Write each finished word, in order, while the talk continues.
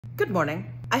Good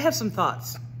morning. I have some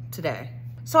thoughts today.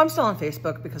 So I'm still on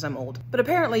Facebook because I'm old, but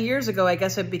apparently years ago, I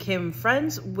guess I became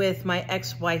friends with my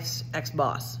ex-wife's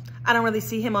ex-boss. I don't really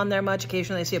see him on there much.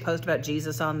 Occasionally I see a post about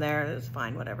Jesus on there. It's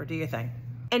fine, whatever, do your thing.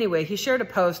 Anyway, he shared a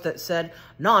post that said,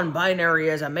 non-binary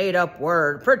is a made-up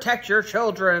word. Protect your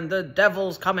children. The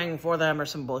devil's coming for them, or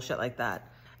some bullshit like that.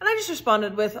 And I just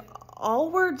responded with,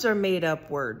 all words are made-up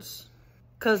words.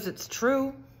 'Cause it's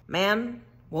true. Man,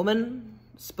 woman,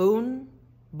 spoon,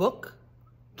 book,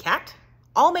 cat,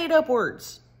 all made-up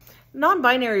words.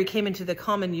 Non-binary came into the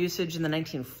common usage in the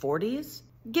 1940s.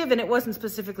 Given it wasn't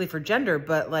specifically for gender,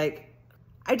 but like,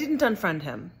 I didn't unfriend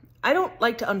him. I don't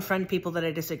like to unfriend people that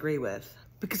I disagree with,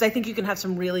 because I think you can have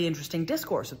some really interesting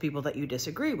discourse with people that you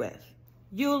disagree with.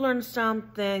 You learn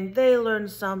something, they learn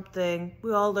something,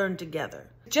 we all learn together.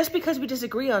 Just because we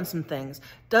disagree on some things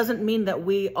doesn't mean that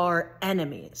we are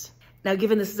enemies. Now,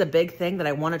 given this is a big thing that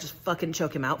I want to just fucking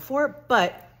choke him out for,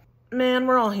 but man,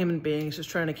 we're all human beings just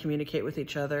trying to communicate with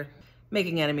each other.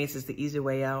 Making enemies is the easy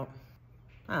way out.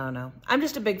 I don't know. I'm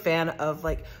just a big fan of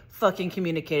like fucking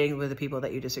communicating with the people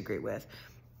that you disagree with.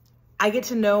 I get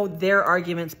to know their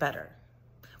arguments better,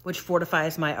 which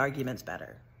fortifies my arguments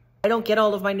better. I don't get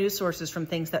all of my news sources from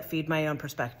things that feed my own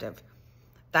perspective.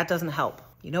 That doesn't help.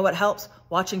 You know what helps?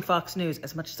 Watching Fox News,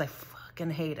 as much as I fucking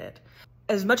hate it.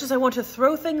 As much as I want to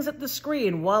throw things at the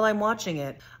screen while I'm watching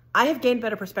it, I have gained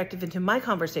better perspective into my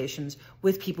conversations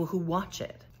with people who watch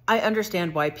it. I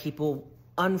understand why people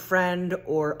unfriend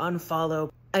or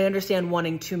unfollow. I understand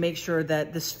wanting to make sure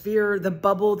that the sphere, the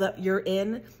bubble that you're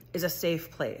in is a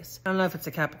safe place. I don't know if it's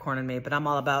a Capricorn in me, but I'm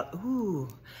all about,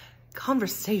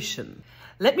 conversation.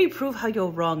 Let me prove how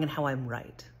you're wrong and how I'm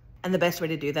right. And the best way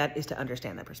to do that is to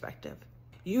understand their perspective.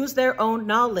 Use their own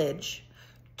knowledge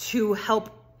to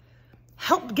help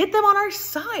get them on our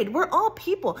side. We're all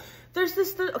people.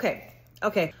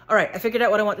 Okay. All right, I figured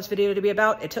out what I want this video to be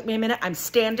about. It took me a minute. I'm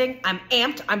standing, I'm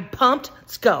amped, I'm pumped.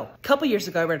 Let's go. A couple years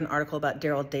ago, I read an article about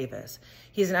Daryl Davis.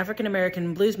 He's an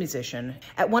African-American blues musician.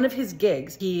 At one of his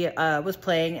gigs, he was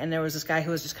playing and there was this guy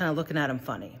who was just kind of looking at him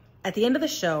funny. At the end of the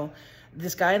show,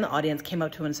 this guy in the audience came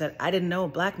up to him and said, I didn't know a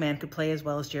black man could play as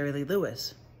well as Jerry Lee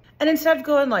Lewis. And instead of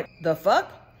going like, the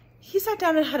fuck? He sat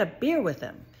down and had a beer with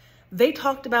him. They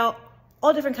talked about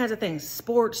all different kinds of things,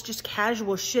 sports, just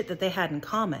casual shit that they had in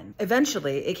common.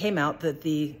 Eventually, it came out that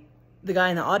the guy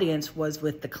in the audience was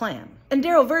with the Klan. And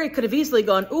Daryl very could have easily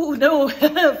gone, ooh, no,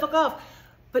 fuck off.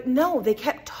 But no, they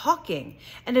kept talking.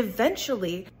 And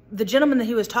eventually, the gentleman that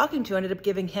he was talking to ended up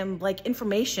giving him like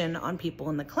information on people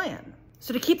in the Klan.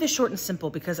 So to keep this short and simple,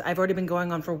 because I've already been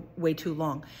going on for way too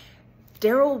long,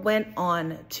 Daryl went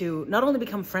on to not only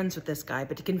become friends with this guy,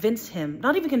 but to convince him,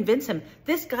 not even convince him,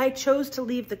 this guy chose to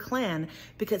leave the Klan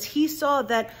because he saw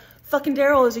that fucking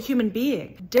Daryl is a human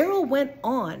being. Daryl went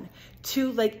on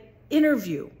to like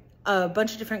interview a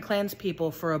bunch of different Klans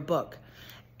people for a book.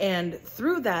 And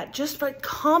through that, just like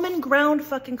common ground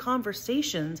fucking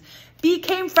conversations,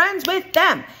 became friends with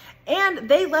them. And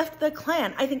they left the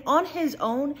Klan. I think on his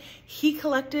own, he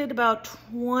collected about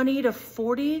 20 to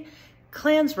 40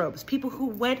 Klan's robes. People who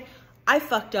went, I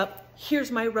fucked up,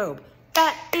 here's my robe.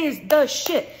 That is the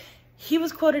shit. He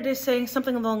was quoted as saying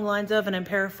something along the lines of, and I'm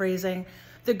paraphrasing,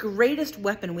 the greatest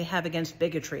weapon we have against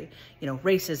bigotry,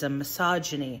 racism,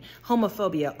 misogyny,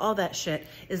 homophobia, all that shit,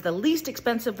 is the least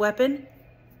expensive weapon,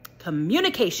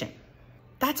 communication.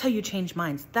 That's how you change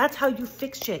minds. That's how you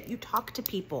fix shit. You talk to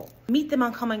people, meet them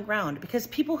on common ground, because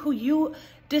people who you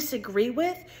disagree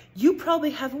with, you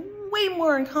probably have way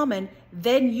more in common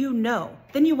than you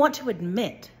want to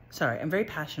admit. Sorry, I'm very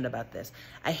passionate about this.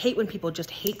 I hate when people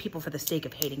just hate people for the sake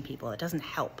of hating people. It doesn't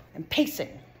help. I'm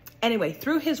pacing. Anyway,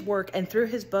 through his work and through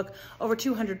his book, over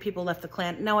 200 people left the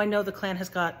Klan. Now I know the Klan has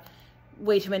got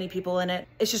way too many people in it.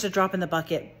 It's just a drop in the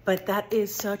bucket, but that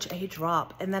is such a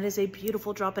drop, and that is a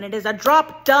beautiful drop, and it is a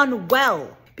drop done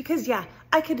well. Because yeah,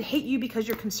 I could hate you because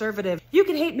you're conservative. You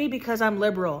can hate me because I'm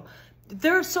liberal.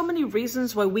 There are so many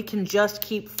reasons why we can just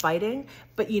keep fighting,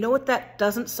 but you know what that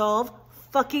doesn't solve?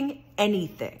 Fucking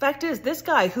anything. Fact is, this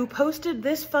guy who posted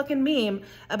this fucking meme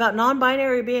about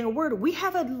non-binary being a word, we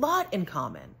have a lot in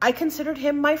common. I considered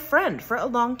him my friend for a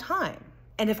long time.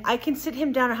 And if I can sit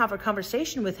him down and have a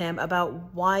conversation with him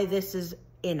about why this is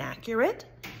inaccurate,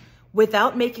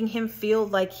 without making him feel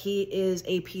like he is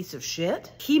a piece of shit,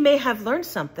 he may have learned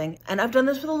something. And I've done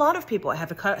this with a lot of people. I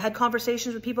have had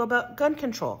conversations with people about gun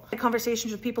control, had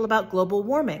conversations with people about global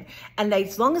warming. And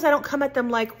as long as I don't come at them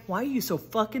like, why are you so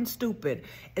fucking stupid?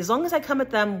 As long as I come at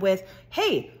them with,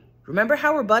 hey, remember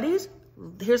how we're buddies?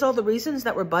 Here's all the reasons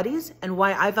that we're buddies and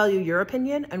why I value your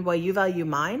opinion and why you value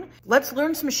mine. Let's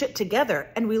learn some shit together.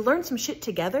 And we learn some shit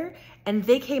together and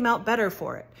they came out better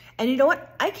for it. And you know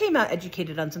what? I came out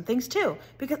educated on some things too,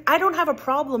 because I don't have a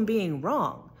problem being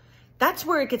wrong. That's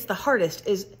where it gets the hardest,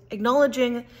 is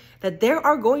acknowledging that there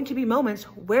are going to be moments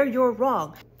where you're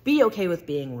wrong. Be okay with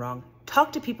being wrong.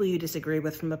 Talk to people you disagree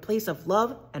with from a place of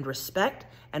love and respect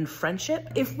and friendship.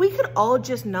 If we could all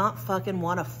just not fucking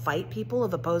want to fight people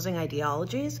of opposing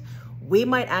ideologies, we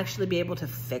might actually be able to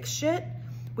fix shit,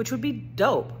 which would be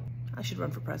dope. I should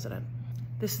run for president.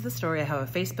 This is the story of how a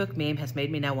Facebook meme has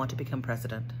made me now want to become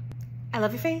president. I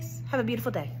love your face. Have a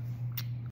beautiful day.